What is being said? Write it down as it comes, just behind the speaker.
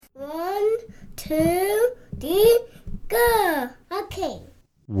2, 3, go! Okay.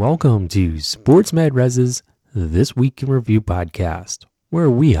 Welcome to Sports Med Res's This Week in Review podcast, where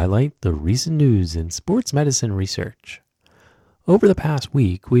we highlight the recent news in sports medicine research. Over the past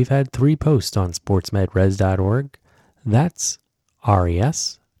week, we've had 3 posts on sportsmedres.org. That's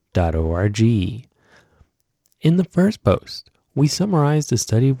res.org. In the first post, we summarized a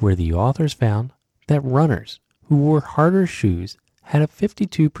study where the authors found that runners who wore harder shoes had a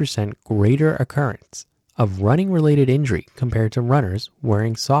 52% greater occurrence of running-related injury compared to runners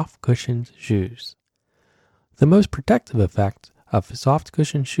wearing soft-cushioned shoes. The most protective effect of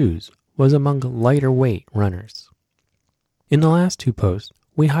soft-cushioned shoes was among lighter-weight runners. In the last 2 posts,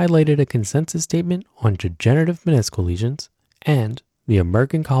 we highlighted a consensus statement on degenerative meniscal lesions and the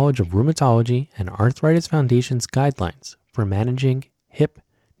American College of Rheumatology and Arthritis Foundation's guidelines for managing hip,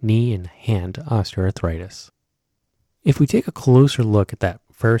 knee, and hand osteoarthritis. If we take a closer look at that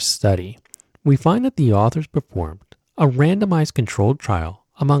first study, we find that the authors performed a randomized controlled trial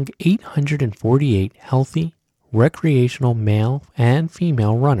among 848 healthy, recreational male and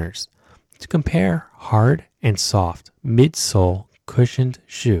female runners to compare hard and soft midsole cushioned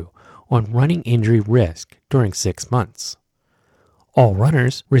shoe on running injury risk during 6 months. All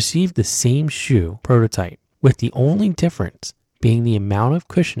runners received the same shoe prototype, with the only difference being the amount of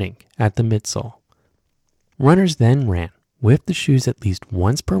cushioning at the midsole. Runners then ran with the shoes at least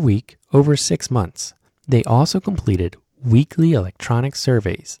once per week over 6 months. They also completed weekly electronic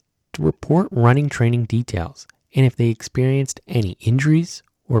surveys to report running training details and if they experienced any injuries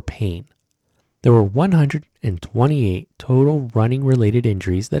or pain. There were 128 total running-related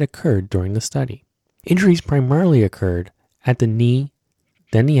injuries that occurred during the study. Injuries primarily occurred at the knee,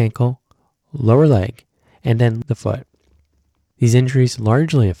 then the ankle, lower leg, and then the foot. These injuries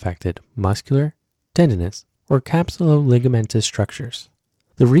largely affected muscular, tendinous, or capsuloligamentus structures.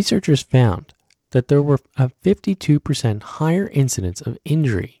 The researchers found that there were a 52% higher incidence of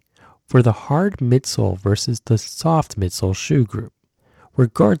injury for the hard midsole versus the soft midsole shoe group,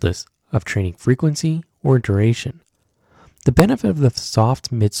 regardless of training frequency or duration. The benefit of the soft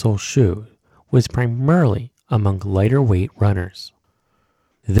midsole shoe was primarily among lighter weight runners.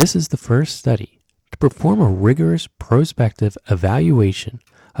 This is the first study to perform a rigorous prospective evaluation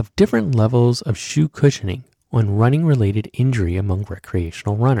of different levels of shoe cushioning on running-related injury among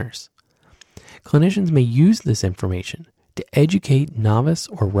recreational runners. Clinicians may use this information to educate novice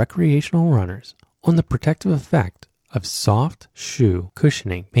or recreational runners on the protective effect of soft shoe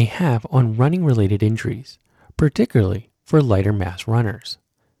cushioning may have on running-related injuries, particularly for lighter mass runners.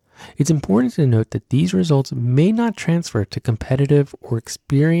 It's important to note that these results may not transfer to competitive or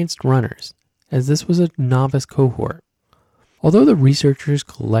experienced runners, as this was a novice cohort. Although the researchers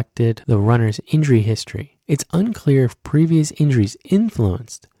collected the runner's injury history, it's unclear if previous injuries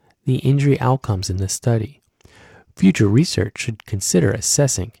influenced the injury outcomes in this study. Future research should consider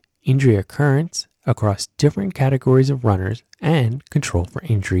assessing injury occurrence across different categories of runners and control for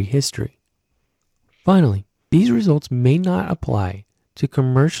injury history. Finally, these results may not apply to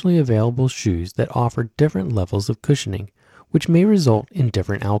commercially available shoes that offer different levels of cushioning, which may result in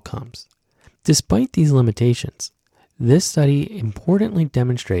different outcomes. Despite these limitations, this study importantly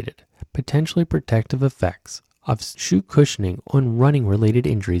demonstrated potentially protective effects of shoe cushioning on running-related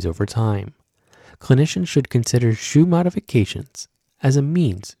injuries over time. Clinicians should consider shoe modifications as a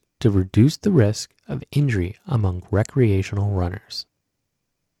means to reduce the risk of injury among recreational runners.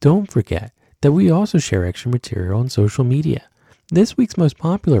 Don't forget that we also share extra material on social media. This week's most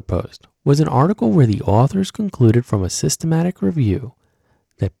popular post was an article where the authors concluded from a systematic review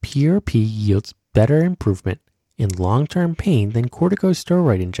that PRP yields better improvement in long-term pain than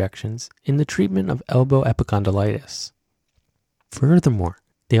corticosteroid injections in the treatment of elbow epicondylitis. Furthermore,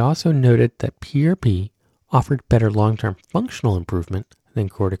 they also noted that PRP offered better long-term functional improvement than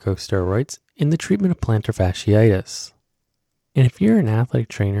corticosteroids in the treatment of plantar fasciitis. And if you're an athletic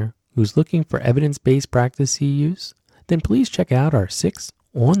trainer who's looking for evidence-based practice CEUs, then please check out our 6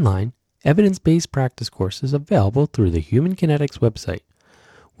 online evidence-based practice courses available through the Human Kinetics website.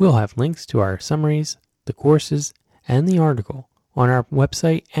 We'll have links to our summaries, the courses, and the article on our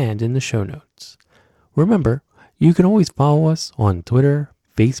website and in the show notes. Remember, you can always follow us on Twitter,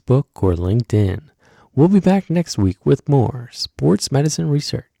 Facebook, or LinkedIn. We'll be back next week with more sports medicine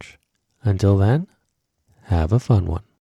research. Until then, have a fun one.